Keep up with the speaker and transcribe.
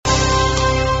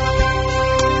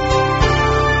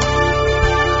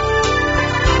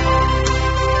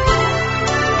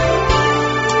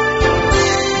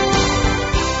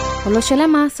Tolosho le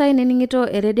Maasai nening'ito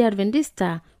eredi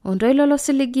Adventista ontoilo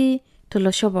losiligi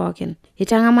tolosho pookin.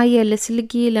 Itang'amayie ele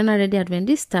siligi lena redi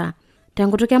Adventista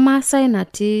tenkutuk e Maasai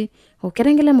natii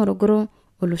orkerenket le Morogoro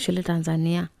olosho le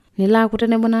Tanzania. Nila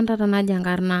tenebo nantata naji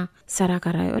enkarna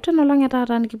Sarakarai. Otenolong'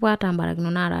 taata nikipuo atambarakino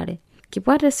narare.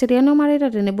 Kipuo Eseriani olmareita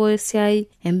tenebo Esiai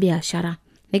Embiashara.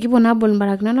 Nikipuo nabol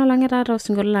mbarakino nolong' taata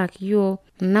osinkolio laa kiyiok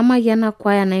namayiana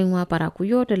kwaya naing'ua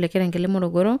Parakuyo telekerenket le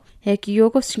Morogoro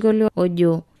kiyiok osinkolio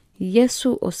ojo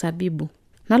Yesu osabibu.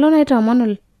 Nalo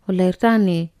naitaamon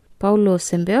olairtani Paulo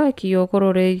Sembeo kiyiok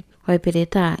ororei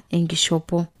oipirita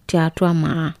Enkishopo tiatua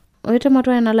maa.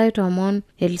 Oitematua enalaitaamon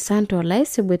Elisanto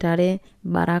olaisibuitare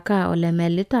Baraka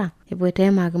olemelita epoita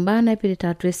eimaki mbaa naipirita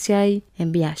atua esiai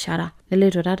embiashara.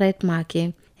 Neloito taata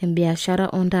aimaki embiashara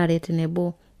ontare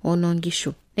tenebo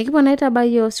ongishu. Nikipuo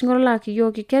naitabayie osinkolio laa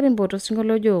kiyiok kikerimpoto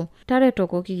osinkolio ojo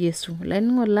taretokoki Yesu.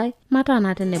 Laining'oni lai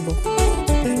mataana tenebo.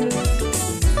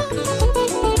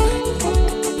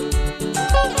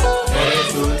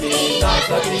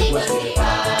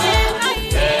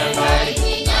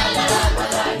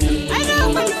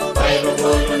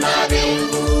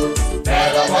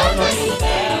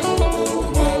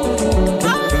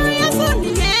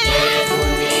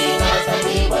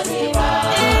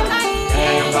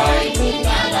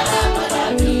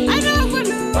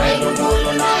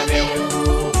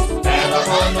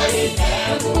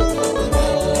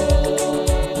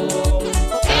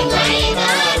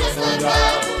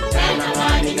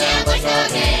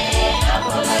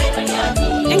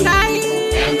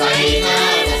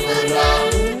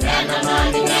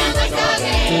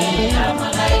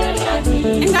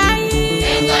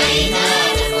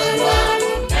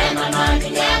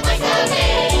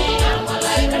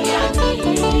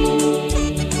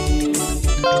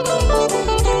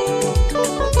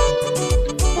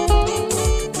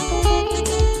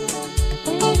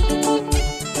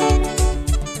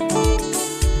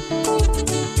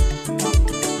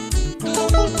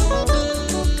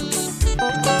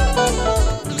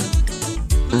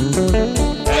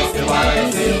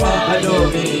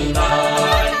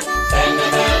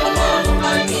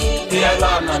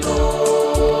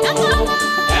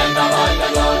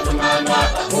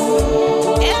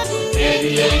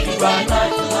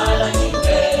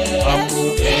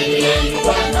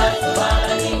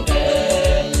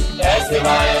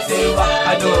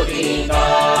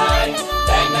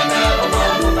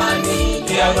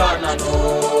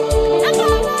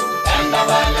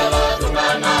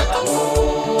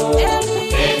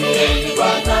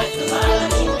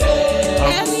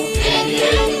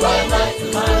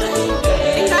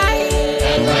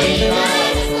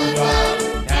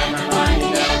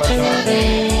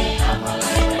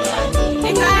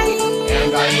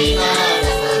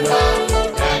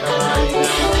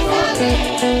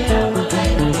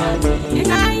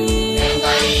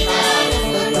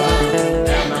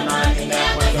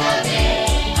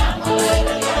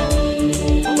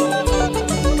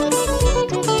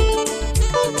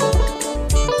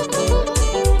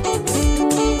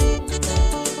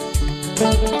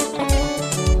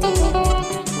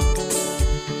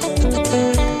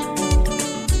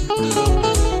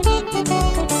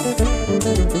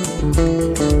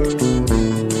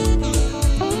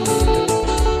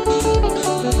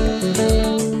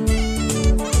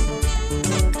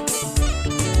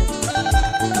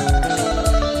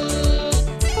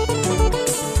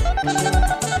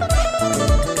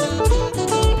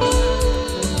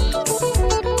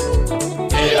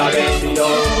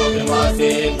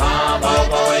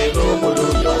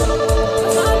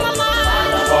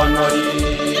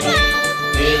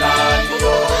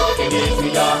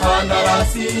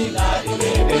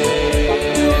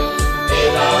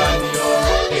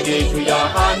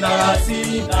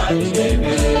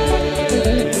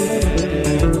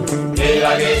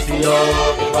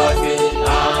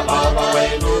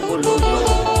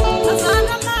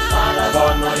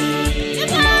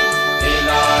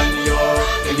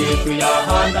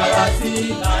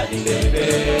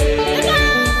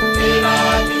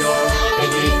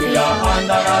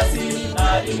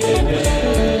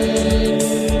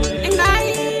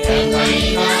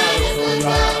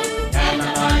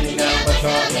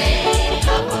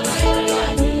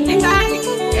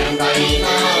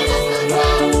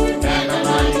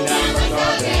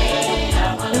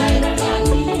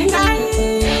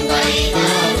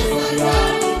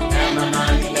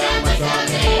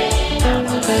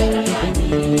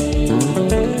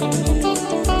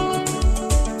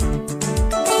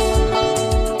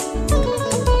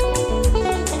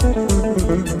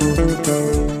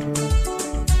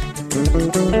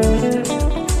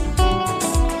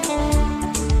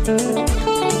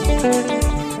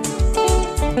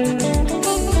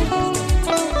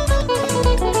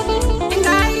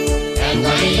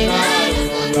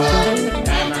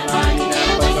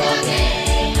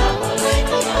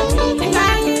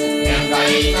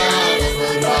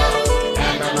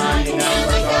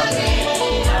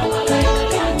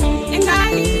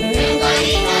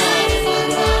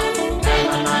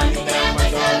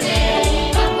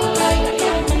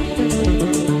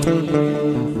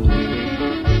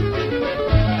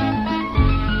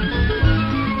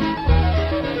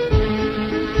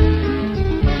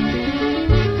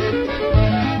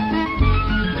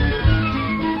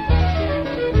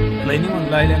 Olainining'oni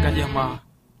lai lenkai ama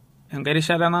enkai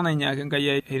rishata ena nainyaaki Enkai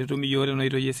aitutum iyiok tena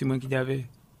oitoi esimu enkijape.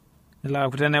 Nilo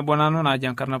aaku tenebo nanu naaji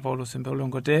enkarna Paulo Sempelo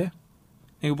Nkote,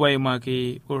 nikipuo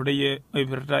aimaki ororei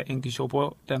oipirta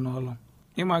enkishopo tena olong'.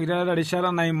 Kiimaki tena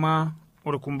rishata naima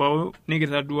orkumbau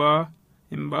nikitadua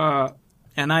imbaa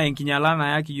ena enkinyala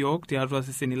nayaki iyiok tiatua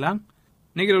iseseni lang'.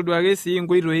 Nikitoduaki sii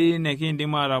inkoitoi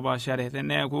nekiindim atapaashare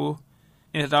teneeku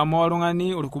etamoo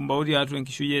oltung'ani orkumbau tiatua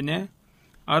enkishui enye.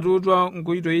 Atuutua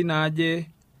inkoitoi naaje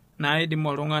naidim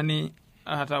oltung'ani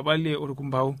atapalie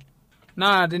orkumbau.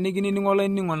 Naa tenikinining'o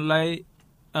olainining'oni lai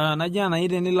naji enai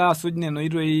tenilo asuj nena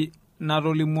oitoi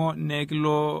natolimuo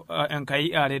nekilo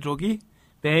Enkai aretoki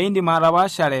pee indim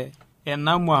atapaashare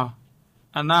enamua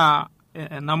anaa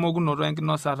enamokunoto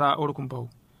enkinosata orkumbau.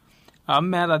 Amu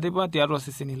meeta tipat tiatua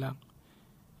iseseni lang'.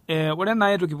 Ore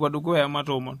naa itu kipuo dukuya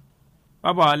matoomon.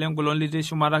 Papa lengolon litii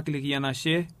shumata kiliki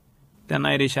enashe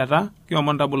tena erishata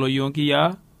kiomon tabolo iyiok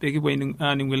nkiyaa pee kipuo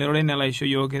aaning'u elerore nelo aisho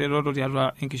iyiok eretoto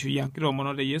tiatua enkishui ang'.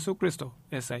 Kitoomono te Yesu Kristo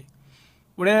Esai.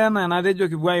 Ore ena enatejo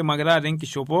kipuo aimaki taata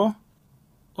enkishopo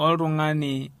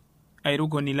oltung'ani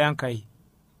airukoni lenkai.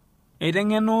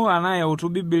 Eiteng'enu anaa eutu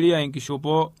Biblia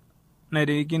enkishopo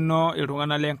naitirikino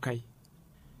iltung'ana lenkai.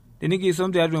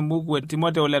 Tenikiisom tiatua embuku e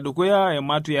Timoteo ledukuya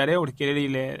Ematua 2 orkereri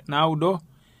le 9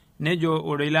 nejo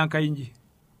orei lenkai inji.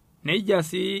 Neija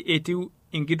sii etiu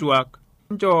inkituak.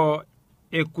 Ncho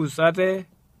ekusate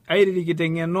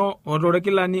airirikiteng'eno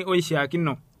otorkilani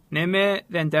oishaakino neme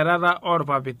tenchatata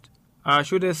orpapit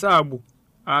ashu te saabu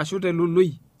ashu te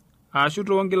lului ashu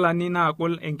toonkilani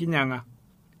naagol enkinyang'a.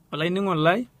 Olainining'oni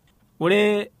lai,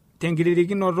 ore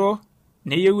tenkiririkinoto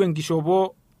neyieu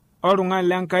enkishopo oltung'ani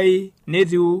lenkai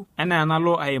netiu enaa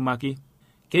enalo aimaki.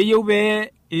 Keyieu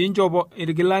pee inchopo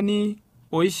irkilani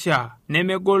oishaa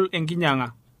nemegol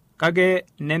enkinyang'a kake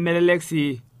nemelelek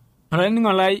sii.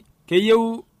 Olainining'oni lai,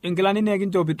 keyieu inkilani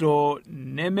nekinchopito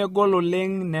nemegol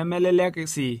oleng' nemelelek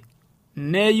sii.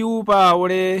 Neyieu paa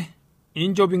ore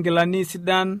inchop inkilani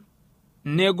sidan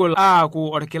negol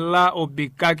aaku orkila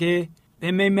obik kake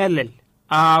pememelel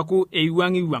aaku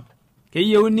eiwuang'iwuang'.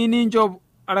 Keyieuni ninchop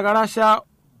orkarasha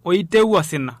oiteu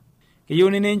osina.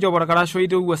 Keyieuni ninchop orkarasha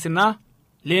oiteu osina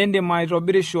liindim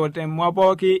aitobirisho temua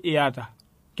pooki iyata.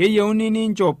 Keyieuni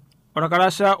ninchop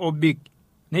orkarasha obik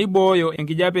neibooyo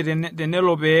enkijape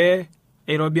tenelo pee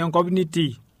eirobi enkop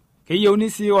nitii. Keyieuni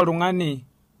sii oltung'ani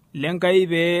lenkai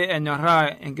pee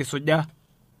enyorraa enkisuja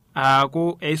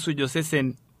aaku eisuj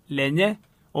osesen lenye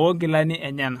oonkilani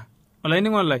enyena.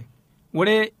 Olainining'oni lai,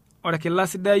 ore orkila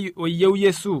sidai oyieu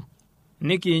Yesu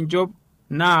nikinchop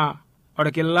naa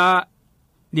orkila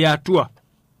liatua.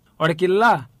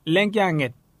 Orkila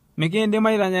lenkiang'et. Mikiindim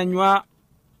aitanyanyua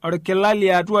orkila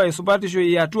liatua esupatisho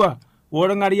iatua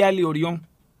worng'aria lioriong'.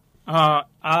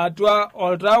 Atua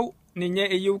oltau ninye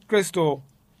eyieu Kristo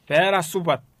peera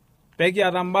supat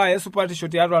pekiata mbaa esupatisho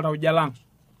tiatua oltauja lang'.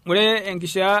 Ore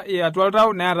enkishaa iatua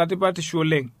oltau neeta tipatisho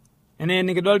oleng'. Enaa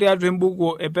enikidol tiatua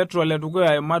embuku e Petro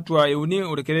ledukuya Ematua 3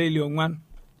 orkereri le 4.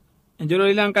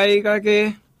 Enjoroi lenkai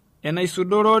kake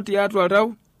enaisudoro tiatua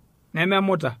oltau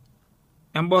nememuta.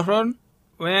 Emborron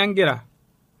wengira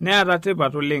neeta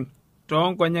tipat oleng'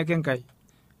 toonkonyek Enkai.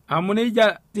 Amu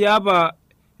neija tiapa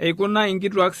eikuna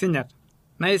inkituak sinyat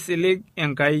naisilig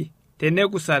Enkai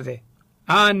tenekusate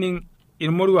aaning'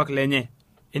 irmoruak lenye.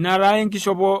 Ina taa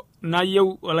enkishopo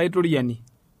nayieu olaitoriani.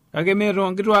 Kake mee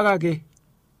toonkituak ake.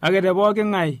 Kake te pooki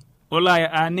ng'ae olo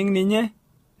aaning' ninye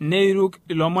neiruk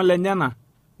ilomon lenyana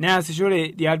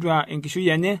neasishore tiatua enkishui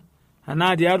enye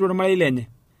anaa tiatua ormarei lenye.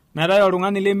 Meetai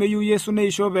oltung'ani lemeyieu Yesu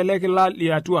neishop ele kila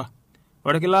liatua,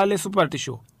 orkila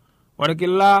lesupatisho,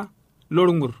 orkila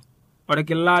lorng'ur,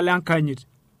 orkila lenkanyit,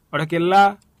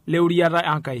 orkila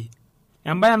leuriata Enkai.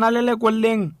 Embaye nalelek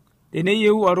oleng'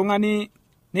 teneyieu oltung'ani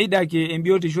neidakie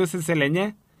embiotisho osesen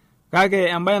lenye, kake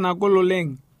embaye nagol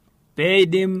oleng'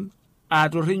 peidim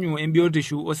atorrinyu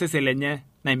embiotisho osesen lenye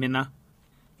naimina.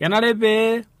 Kenare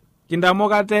pee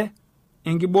kintamok ate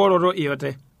enkibooroto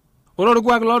iote. Ore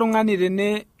orkuak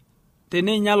loltung'ani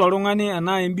teneinyal oltung'ani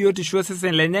enaa embiotisho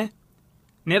osesen lenye,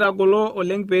 netagolo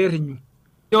oleng' peerrinyu.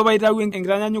 Ijo paitau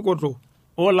enkitanyanyukoto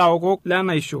oolaokok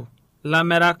lenaisho,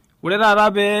 lamerak. Ore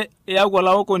taata pee iyaku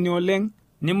olaokoni oleng'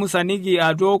 nimusaniki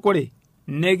atua okore,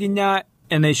 nekinya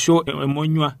enaisho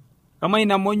emonyua. Kama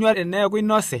ina monyua teneeku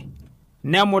inose,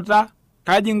 nemuta,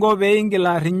 kaji inko pee ingil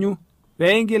arrinyu,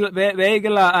 pee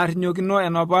igil arrinyokino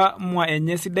enopa mua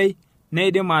enye sidai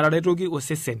neidim ataretoki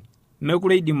osesen.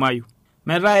 Mekure idimayu.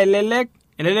 Metaa elelek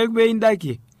pee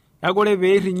indakie, kake ore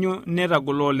pee irrinyu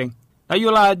netagolo oleng'.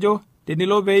 Tayiolo ajo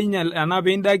tenilo pee inyal ena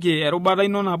pee indakie erubata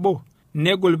ino nabo,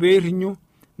 negol pee irrinyu,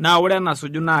 naa ore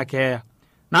enasuju naa keeya.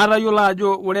 Naa tayiolo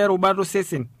ajo ore erubata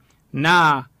osesen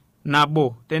naa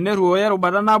nabo. Teneruoyo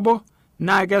erubata nabo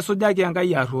naa kesujaki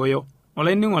Enkai arruoyo.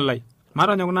 Olainining'o lai,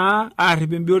 matonyok naa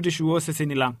aarrip embiotisho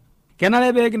ooseseni lang'.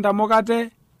 Kenare pee kintamok ate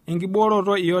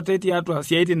enkibooroto iote tiatua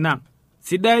siaitin nang'.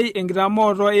 Sidai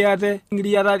enkitamooto iate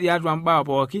enkiriata tiatua mbaa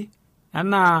pooki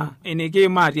enaa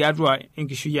enikiimaa tiatua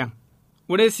enkishui ang'.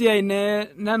 Ore esiai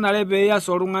nenare pee ias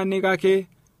oltung'ani kake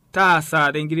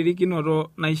taasa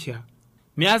tenkiririkinoto naishaa.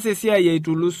 Mias esiai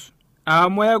eitulus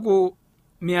amu eeku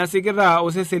miasikita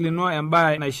osesen lino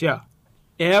embaye naishaa.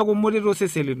 Eeku mutito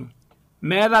osesen lino.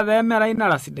 Meeta taa emerai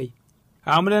nara sidai.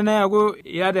 Amu teneeku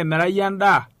iata emerai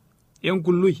endaa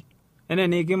enkului enaa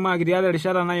enikiimaki tiatua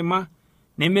erishata naima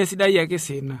nemesidai ake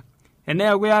siina.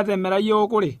 Eneeku iata emerai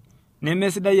eokore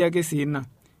nemesidai ake siina.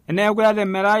 Eneeku iata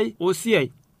emerai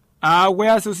osiai aaku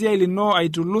ias osiai lino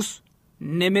aitulus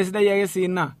nemesidai ake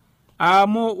siina.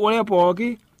 Amu ore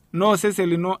pooki naa osesen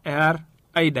lino ear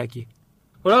aidakie.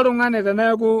 Ore oltung'ani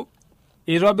teneeku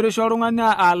itobirisho oltung'ani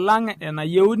alang'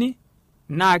 enayieuni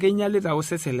naa keinyalita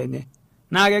osesen lenye.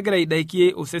 Naa kegira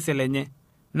aidakie osesen lenye.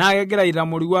 Naa kegira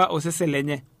aitamorua osesen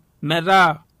lenye.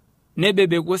 Metaa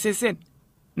nebebeku osesen.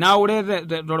 Naa ore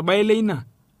torbae leina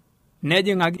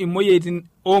nejing'aki imoyiaritin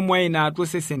oomuain atua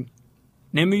osesen.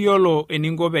 Nemiyiolo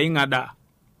eninko pee ing'adaa.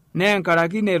 Nee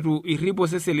enkaraki netu irrip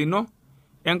osesen lino,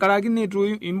 enkaraki netu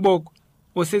imbok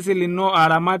osesen lino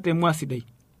aramat emua sidai.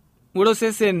 Ore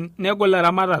osesen negol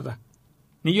eramatata.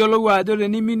 Niyiolou ajo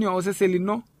teniminie osesen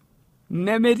lino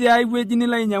nemetii ai wueji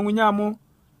nilo ainyang'unye amu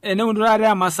eneunto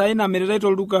taata emasai namiritai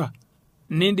tolduka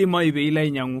nindimayu pee ilo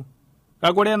ainyang'u.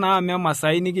 Kake ore naa amu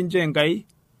emasai nikincho Enkai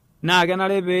naa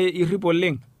kenare pee irrip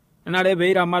oleng', kenare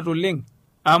pee iramat oleng'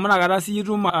 amu nakata sii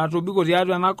itum atobiko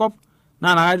tiatua enakop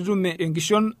naa nakata itum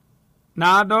enkishon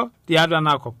naado tiatua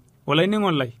enakop.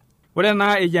 Olainining'o lai, ore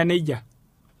naa eyia nejia,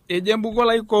 ejo embuku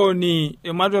olaikooni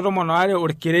ematua 12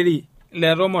 orkereri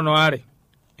le 12.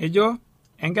 Ejo,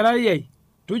 enkerai ai,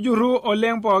 tujurru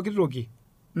oleng' pooki toki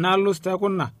nalus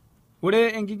tekuna. Ore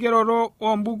enkigeroto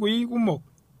oombukui kumok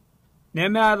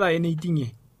nemeata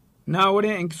eneiting'ie. Naa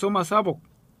ore enkisoma sapuk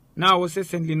naa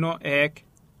osesen lino eek.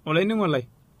 Olainining'o lai,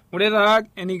 ore taa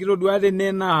enikitodua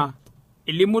tene naa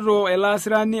elimuto ele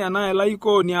asirani enaa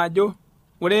elaikooni ajo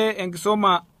ore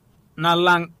enkisoma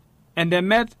nalang'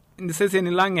 entemet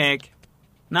iseseni lang' eek.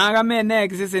 Naa kame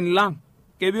neek iseseni lang',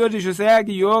 kebiotisho sii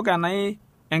eyaki yiok enaa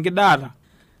enkidaata.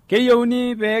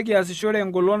 Keyieuni pee kiasishore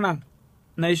engolon ang'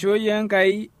 naishooyie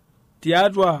Enkai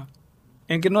tiatua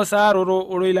enkinosaroto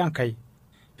oroi lenkai.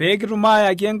 Pee kitum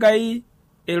ayaki Enkai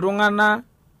iltung'ana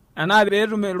enaa pee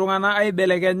etum iltung'ana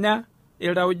aibelekenya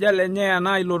iltauja lenye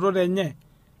enaa ilotot enye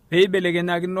pee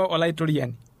eibelekenyakino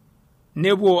olaitoriani.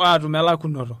 Nepuo aatum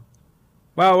elakunoto.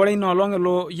 Paa ore ina olong'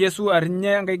 elo Yesu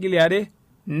arrinye enkaigili are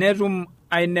netum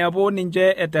ainepu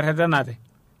ninche eterretenate.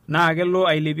 Naa kelo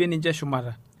ailepie ninche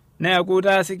shumata. Neeku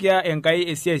taasikia Enkai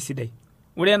esiai sidai.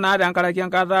 Ore naa tenkaraki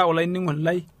enkata olainining'oni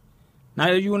lai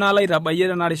nayieu nalo aitabayie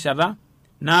tena rishata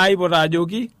naipot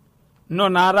ajoki ino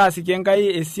naa taasikie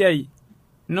Enkai esiai,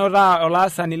 ino taa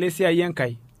olaasani lesiai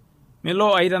Enkai.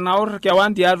 Milo aitanaur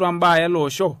kewan tiatua mbaa ele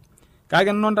osho, kake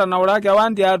ino ntanaura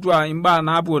kewan tiatua imbaa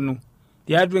naapuonu,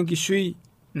 tiatua enkishui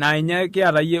naa inye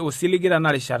kiata yie osiligi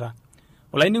tena rishata.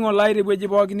 Olainining'o lai tewueji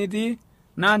pooki nitii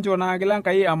naa nchoo naa kila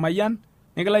Enkai amayian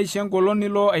nikilo aisho engolon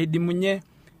nilo aidimunye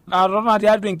atotona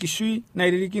tiatua enkishui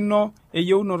nairirikino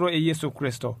eyieunoto e Yesu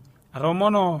Kristo.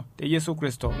 Atomono te Yesu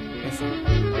Kristo.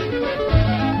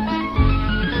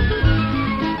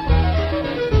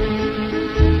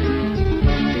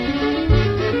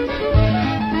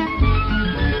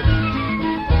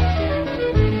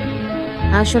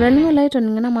 Asho laningo lai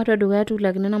toning'ana matua dukuya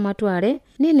tulakino matua are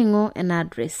nining'o ena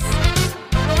address.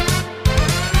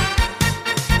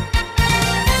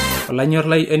 Olanyor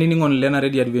lai enining'on lena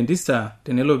Radio Adventista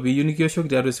tenelo piiyieu nikioshoki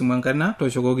tiatua esimu enkarna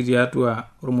tooshokoki tiatua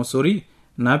ormosori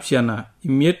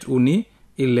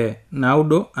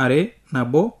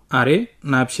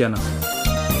 7536921.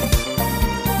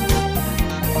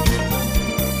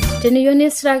 Teniyieu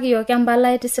nisiraki yiok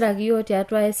empalai tisiraki yiok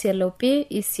tiatua SLP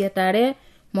 8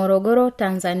 Morogoro,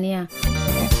 Tanzania.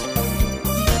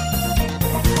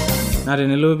 Na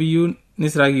tenelo piiyieu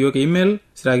nisiraki yiok email,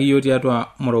 siraki yiok tiatua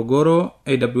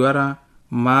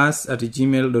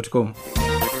morogoro@mas@gmail.com.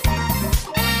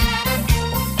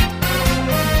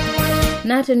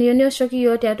 Na teniyieu nioshoki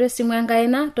yiok tiatua esimu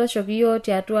enkaina, tooshoki yiok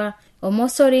tiatua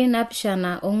omosori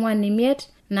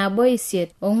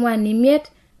 745-185-459.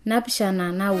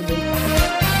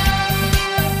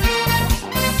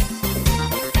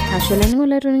 Asho laningo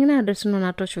lai toning'ina address ino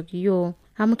natoshoki yiok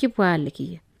amu kipuo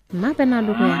aliki. Mapena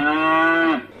dukuya.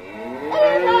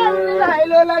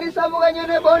 Elo la risabu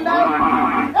kanyone bonda.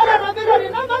 Era rabira ni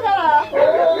namagara.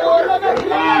 Oh, la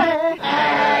magila.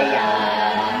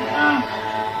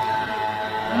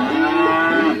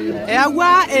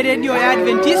 Ewa radio ya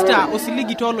Adventista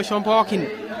osiligi tolo shompookin.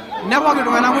 Nepoki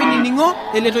tung'anak oinining'o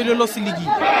eletoilo lo siligi.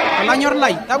 Olanyor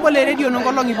lai, tabole radio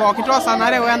nongolong'i pooki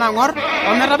toosanare wenang'or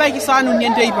ometabaiki saa uni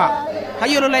enteipa.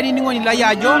 Kayiolo lainining'oni lai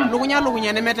ajo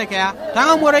lukunya nemetekeya.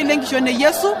 Tang'amuoro ile Enkishopo e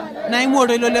Yesu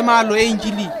naimuoro ilo lemaalo e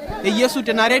Injili e Yesu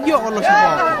tena radio olosho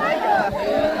pooki.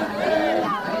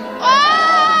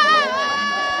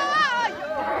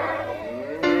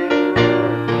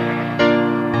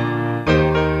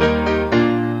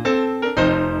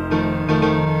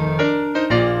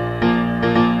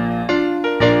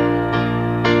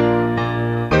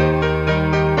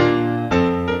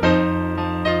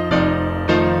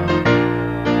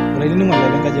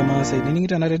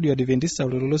 Saidiningita na radio Adventista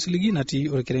ulolo siligi nati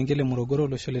orkerengele Morogoro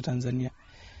olosho le Tanzania.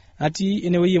 Ati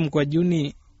eneweye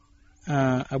mkwajuni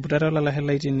abutara la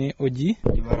helaiti ne oji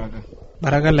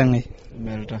Baraka lengai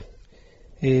Belta.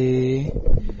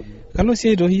 Kalo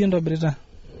siai to hiyo ndo breta.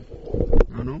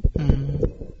 Ano?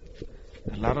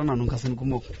 Lara nanu kasin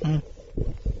kumok.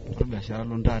 Biashara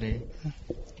lontare.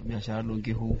 Biashara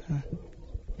longishu.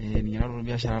 Ninyara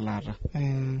biashara lara.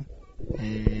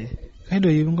 Kaido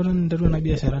yibongono ndaru na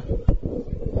biashara.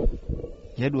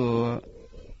 Yedo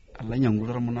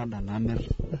alanyangura munada namer.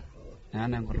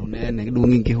 Nana ngolone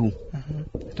nekidungi ngishu.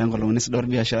 Tangolone sidor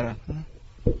biashara.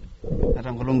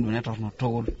 Atangolone ndune torno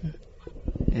togol.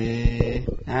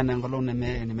 Nana ngolone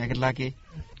nemekilaki.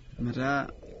 Meta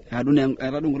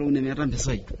adungolone meta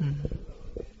mpisai.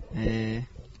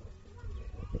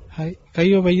 Hai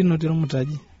kayo bayino tiro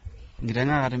mutaji.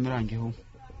 Ngitenga katemira ngishu.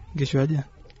 Ngishu aja.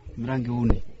 Mirangi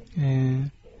uni.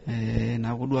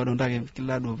 Na kudua ndake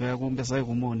kila do pe ko mpesa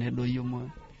ko mo ne do yomo.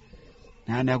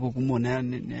 Na ne ko kumo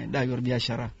ne da yor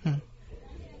biashara.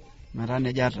 Mara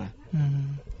ne jata.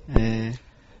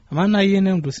 Amana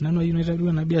yene mtu sinano yino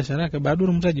itaduwa na biashara ke bado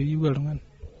mtaje yuwa lungani.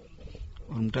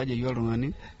 Mtaje yuwa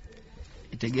lungani.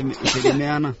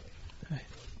 Itegemeana.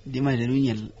 Dima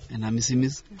ile na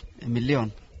misimis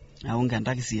milioni au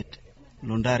ngandaki siet.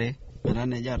 Londare mara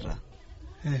ne jata.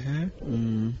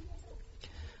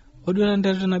 Odwa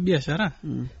ndara na biashara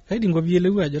kaidi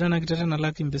ngobielewa ajara na kitata na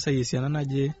laki mpesa yesiana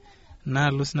naje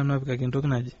na lusina napika kintoki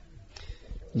naje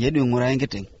yedu ngura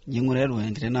engiteng yengura ro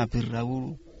engiteng na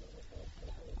pirrawu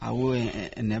awu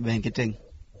enebe engiteng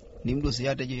nimdo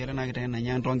siyate je yera na kiteng na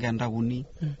nyantonge ndakuni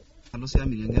alusi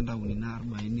amige ndakuni na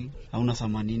 40 au na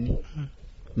 80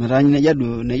 meranyi ne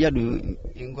jadu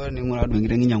ingo ni ngura do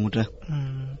engiteng nyanguta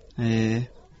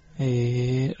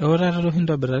ora ro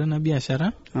hindo berare na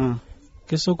biashara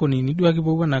kesoko nini dua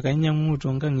kibowa na kanyangu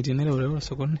tonga ngitinere ore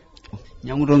sokoni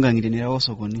nyangu tonga ngitinere ore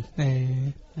sokoni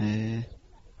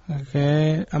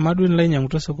okay amadu nla nyangu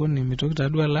to sokoni mitoki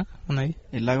tadua la unai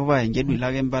ila kwa ngedu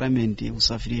ila environment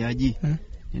usafiriaji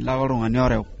ila olongani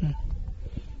ore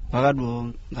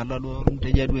bagadu ngalado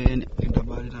mteja dwe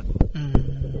ndabali tatu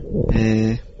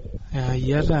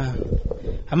yata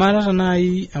amara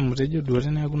nai amutejo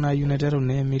duore na kuna unitero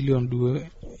ne million duwe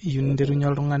yunderu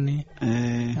nyoltungani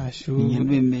ashu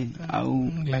nyembeme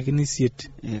au lakini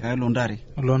siet ka londare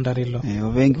lo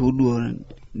ovengi uduo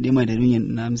ndima derunye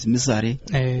na misare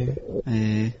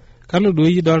kalo do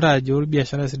yi dolta ajo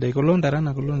biashara sidai ko londara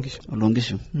na ko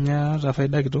longisho nya ta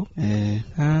faida kito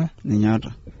ni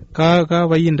nyata ka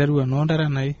bayindaru no ndara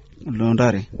nai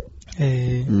londare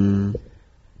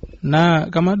na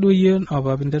kama do yi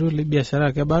ababindaru le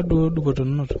biashara ke bado dupoto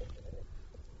noto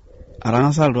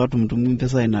aranga sal do tumtum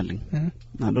pesa inaling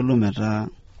na dolo meta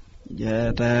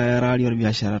jeta radio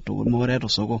biashara to mo reto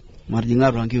soko marjinga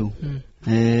rangiu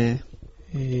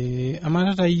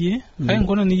amana taiye kai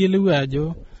ngona ni yelewa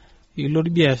ajo ilo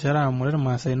biashara amore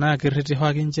masai na kirete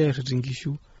hwake nje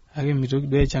ritingishu age mitoki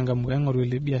do changamuka ngoro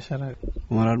ile biashara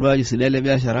mara do aji silele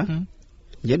biashara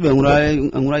jedwe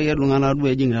ngura yedu ngana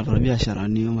do jingira to biashara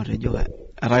ni matejo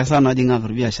ara sana jinga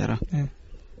to biashara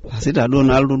asita do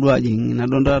na aldo do ajing na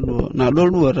donda do na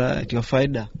do ta tio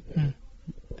faida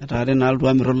atare na aldo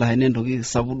amiro la hene ndoki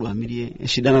sabudu amirie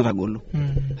shida na tagolo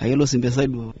ayelo simbesa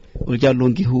do ulja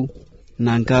longihu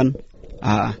nankan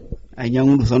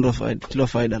anyangu sondo faida tilo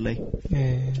faida lai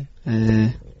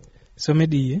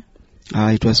somedi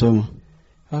itwa soma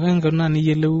wakanga na ni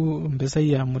yeleu mbesa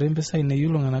ya mure mbesa ine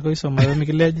yulo ngana ko isoma yo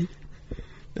mikileji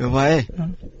evae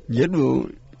jedu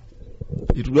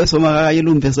itudwa soma ka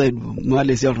yelu mpesa idu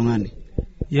male si oltungani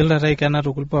yela rai kana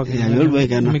to kulpa ya yelu bai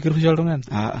kana mikirusha oltungani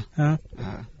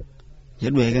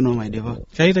jedu eke no maideva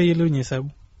kaita yelu nyesabu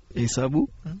hesabu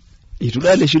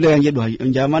itudwa le shule yange do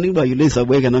njamani do yule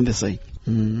hesabu eke na mpesa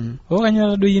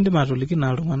Kanyoo duo indim atoliki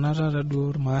naa iltung'anak taata duo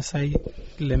irmaasai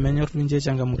lemenyor ninche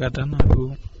changamkata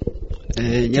naaduo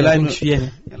nyala ntoki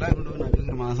najoki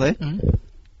irmaasai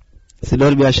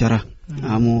sidol biashara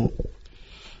amu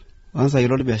kwanza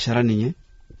ilo biashara ninye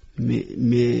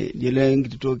me yele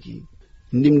enkiti toki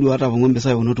indim duo atapong'o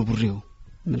mpisai ono tupurrio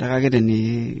metaka ake teni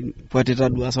fuatita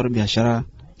duo asor biashara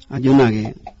ajo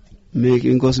nake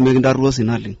mekindarruo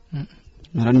sinali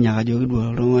mara ninye kajoki duo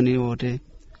oltung'ani wote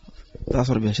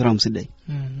tasor biashara msidai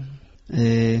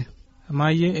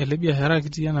amaye ele biashara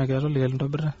kiti yana keeto likel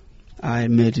ntobira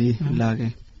meti lake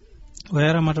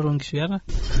wera matoro nkishu yata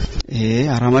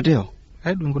aramateo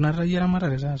aidu kunata yera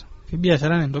matare tata ki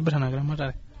biashara ne ntobira na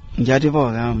ramatare njati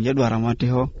po kama jedu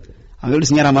aramateo angelo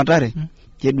sinyara matare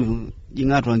jedu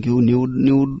jingatu angiu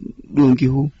niu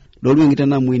dongihu dodu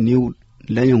ngitana mwe niu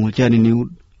lenyo ngolchani niu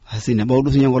hasine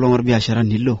baudu sinya ngolongor biashara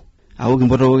nilo au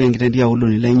kimpoto woke ngitendia ulo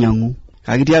nilenyangu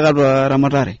kakitia katwa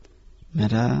ramatare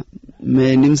meta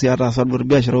me nimsi ata sodbor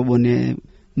biashara obone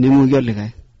nimuyo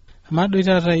likai amado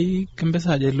tata hii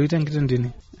kimpesa aje loita ngitendini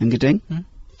ngiteng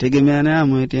tegemeana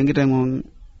amu ngiteng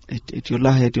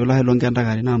etiolahe longenda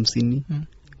kari na 50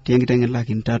 ngiteng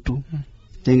laki 3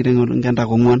 ngiteng ngenda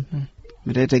ko 4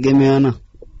 meta tegemeana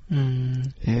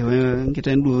we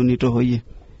ngiteng duo ni to hoye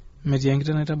meti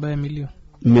ngiteng itabaya milioni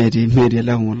meti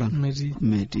la ngola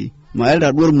meti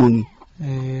maelda duor mongi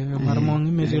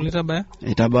marmongi meti litabaya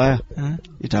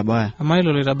itabaya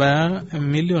amailo litabaya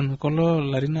milioni kolo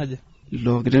larinaje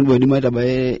lo kiten bo ndima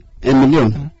itabaya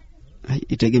milioni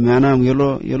itegemeana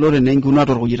yolo renengi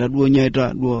unator kujita duo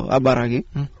nyaita duo abaraki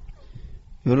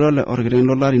yolo le orkiten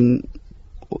lo larin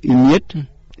imiet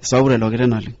saure lo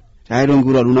kiten ali ayro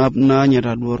ngura duna na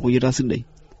nyata duo kujita sidai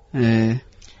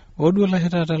odu la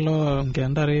heta lo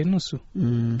ngandare nusu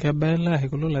kebela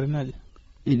hikulo larinaje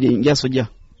idi soja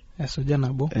soja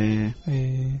nabo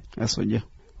soja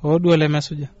odu le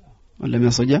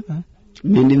mesoja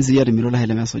mendi msiyati mirola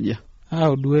hele mesoja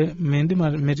odu mendi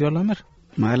meti olamer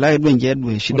mala edwe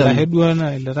njedwe shida la hedwa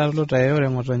na ile talo tayore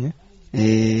ngotonye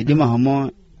dima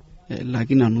homo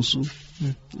laki na nusu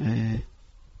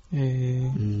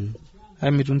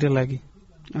mitunde laki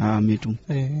mitu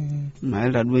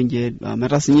maela dwe nje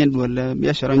meta sinye dole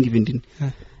biashara ngipindini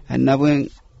anabwe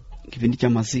kipindi cha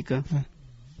masika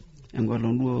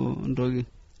engolo nduo ndogi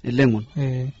elengon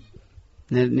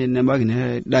ne bagi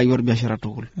ne da yor biashara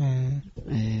tukul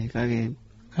kage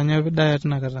kanya bidaya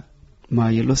tunakata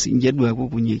ma yelo sinjedwa ko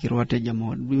kunyikira wateja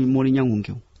mori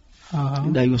nyangunkyo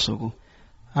da yosoko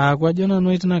kwa jona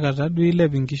no itunakata du ile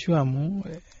bingishu amu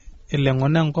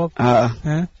elengon enkop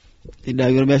ida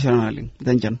yor biashara naling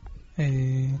danchan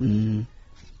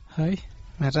hai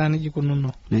meta ni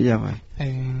jikununo neja bai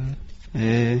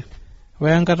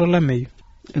wayan katola meyu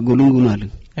egolungu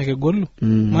naling egolu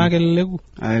makeleleku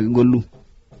egolu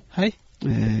hai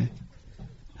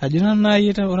ajuna na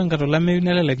yita orang katola meyu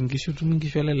nelelek ngishu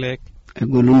tumingishu lelek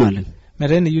egolu naling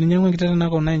meta ni yuni nyangu kitana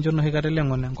nako na njono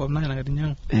hekatelengon enkop na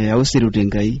nyangu ausiru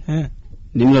tenkai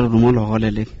nimla rumolo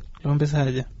holelek lombe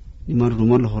saja nimar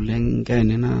rumolo holen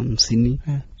kaine na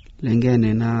 50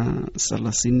 lengene na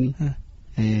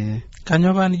 30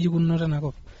 kanyo bani jikuno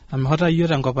tanako amehota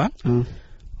yota nkopa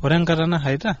ore nkata na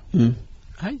haita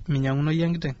hai minyanguno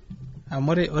yangite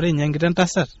amore ore nyangite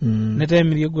ntasat nete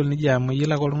mirigol ni jamu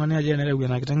yila ko lungani aje nere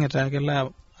wena kitengeta kela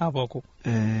apoko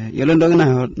yelo ndogi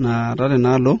na tare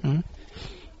nalo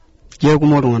je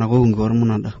kumo lungana ko ngor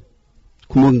munada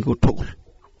kumo ngo tokol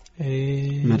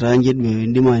meta njedwe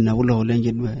ndima ina kula ole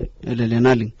njedwe elele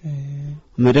naling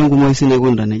meta ngumo isine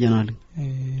gonda ne janali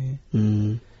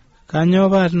kanyo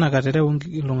ba tina katere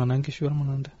lungana nkishwar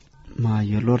munanda ma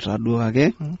yelo tadu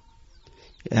ake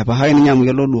apa hai ni nyamu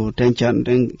yelo do tenchan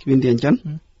kipindi enchan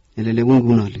elele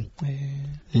ngungunali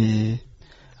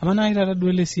amana ira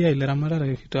duele sia ile ramara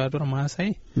fito ator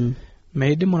maasai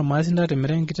meidi mor maasinda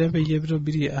temere nkitepe yebito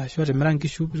biri ashwa temera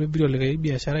nkishu biro biro le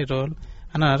biashara itol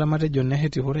ana ramate jonne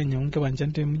heti hore nyonke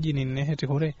banchante mjini ne heti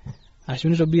hore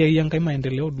ashuni to bia yankai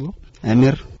maendeleo duo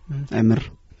emir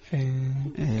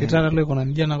kitara le kona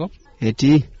njana ko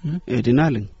eti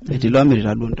naling eti lo amiri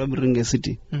tadu to biringe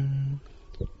city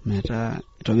meta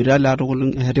to birala atukul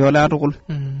heti wala atukul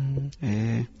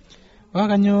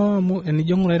wakanyo mu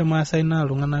enijongura ire maasai na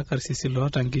lungana karsisi lo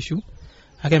tankishu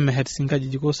ake mehet singaji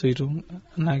jiko soitu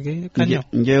nage kanyo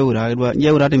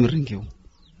njeura te miringio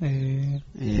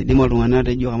dimo lungana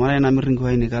te jo amara na miringio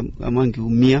haini kama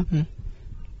ngiumia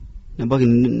nabaki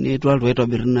ni twalto eto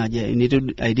birna je ni to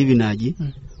idivi naji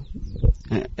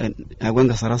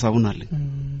agwenga sarasa unale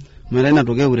mera na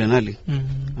toke ure nale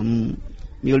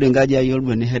miole ngaji ayo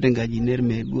bone hete ngaji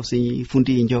nerme go sin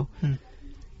fundi injo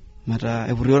mata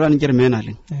epuriora ninche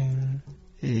irmenaleng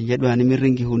jedwa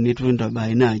nimirri nkihu nitu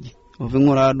intabai naji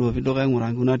oving'ura duo pidoka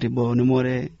ing'ura nkuna tiboo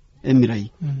nimore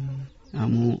emirai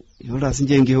amu yolta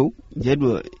sinche nkihu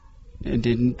jedwa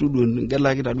ntudu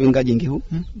ngelaki tadua enkaji nkihu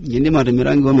indim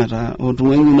atimira nkihu meta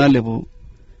otung'ani nalepo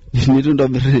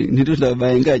nitu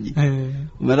ntabai enkaji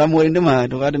meta more indim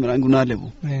atimira nkihu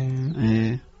nalepo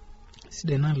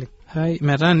sidai naleng hai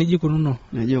metaa niji kununo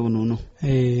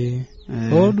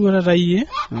odua tata iyie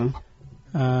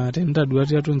tenintadua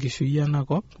tiatua nkishui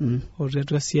enakop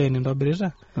otiatua siai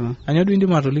nintobirita anyo duo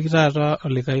indim atoliki taata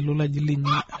olikai lolaji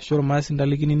linyi ashu ormaasi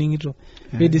ndalikini ning'ito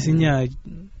pedi sinya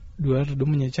dua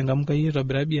tudumunye changamkai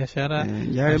aitobira biashara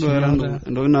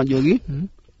ndoki najoki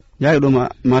yake do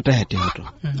matahete hoto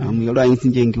amu yodo ayin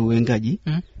sinje nkiu enkaji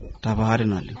tapahare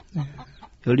naleng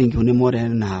yodo nkiu ne more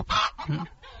na hapa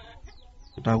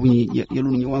takunyi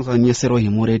yelu ni wanza nyesero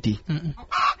himoreti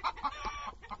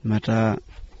mata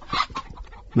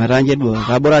nje do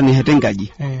kabora ni hete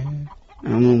ngaji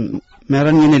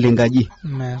mera ni ne ngaji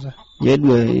mera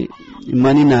yedwe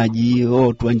imani naji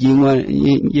twanjingwa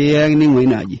ye ni ngoi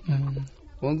naji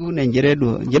wangu ne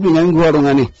njeredo jedu nyangu wado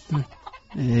ngani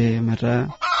mata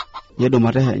yedo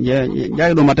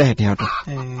mata hete hato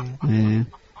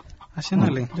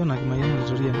ashanale jona kimayana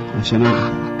turia ashanale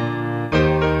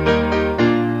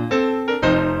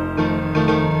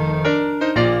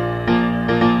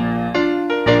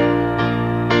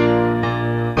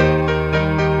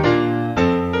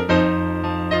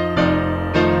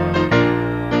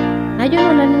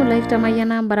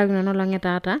tamayana baragina no lange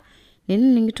tata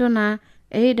nini ningito na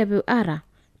AWR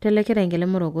telekera ingele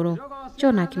morogoro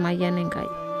chona kimayane ngai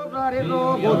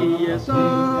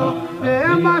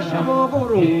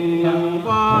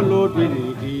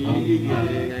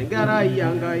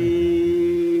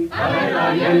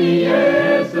Hallelujah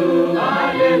Yesu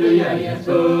hallelujah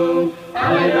Yesu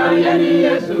hallelujah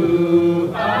Yesu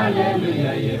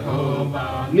hallelujah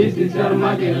Jehovah Mr.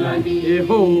 Magelani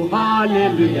Yeho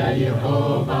hallelujah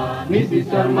Jehovah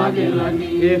Mr.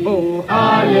 Magelani Yeho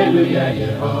hallelujah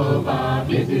Jehovah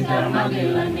Mr.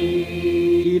 Magelani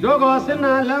Kidogo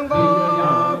sina lango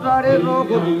dare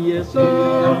rogo Yesu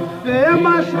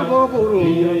ema shugo guru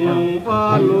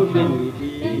palo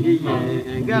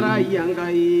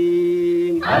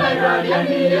Garayangai Hallelujah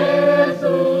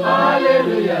Yesu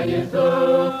Hallelujah Yesu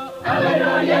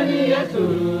Hallelujah Yesu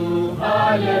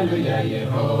Hallelujah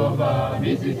Jehovah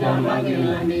Mr.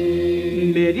 Magelani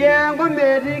Meriango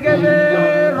merigebe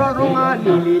rorunga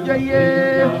nilijoye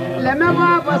leme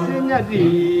baba sinyadi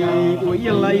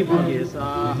oyela ibugesa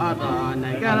hata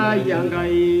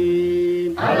Garayangai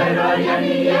Hallelujah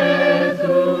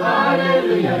Yesu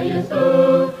Hallelujah Yesu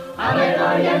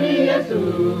Hallelujah Yesu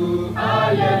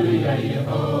Hallelujah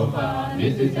Jehovah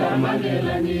Mr.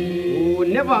 Magelani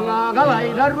Nebanga galai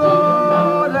daro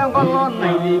rangolo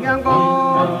naidingango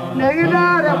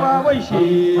negidare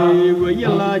bawishi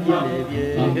goyela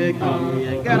jilebye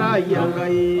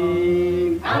Garayangai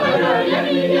Hallelujah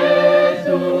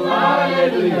Yesu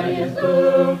Hallelujah Yesu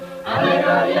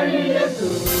Hallelujah Yesu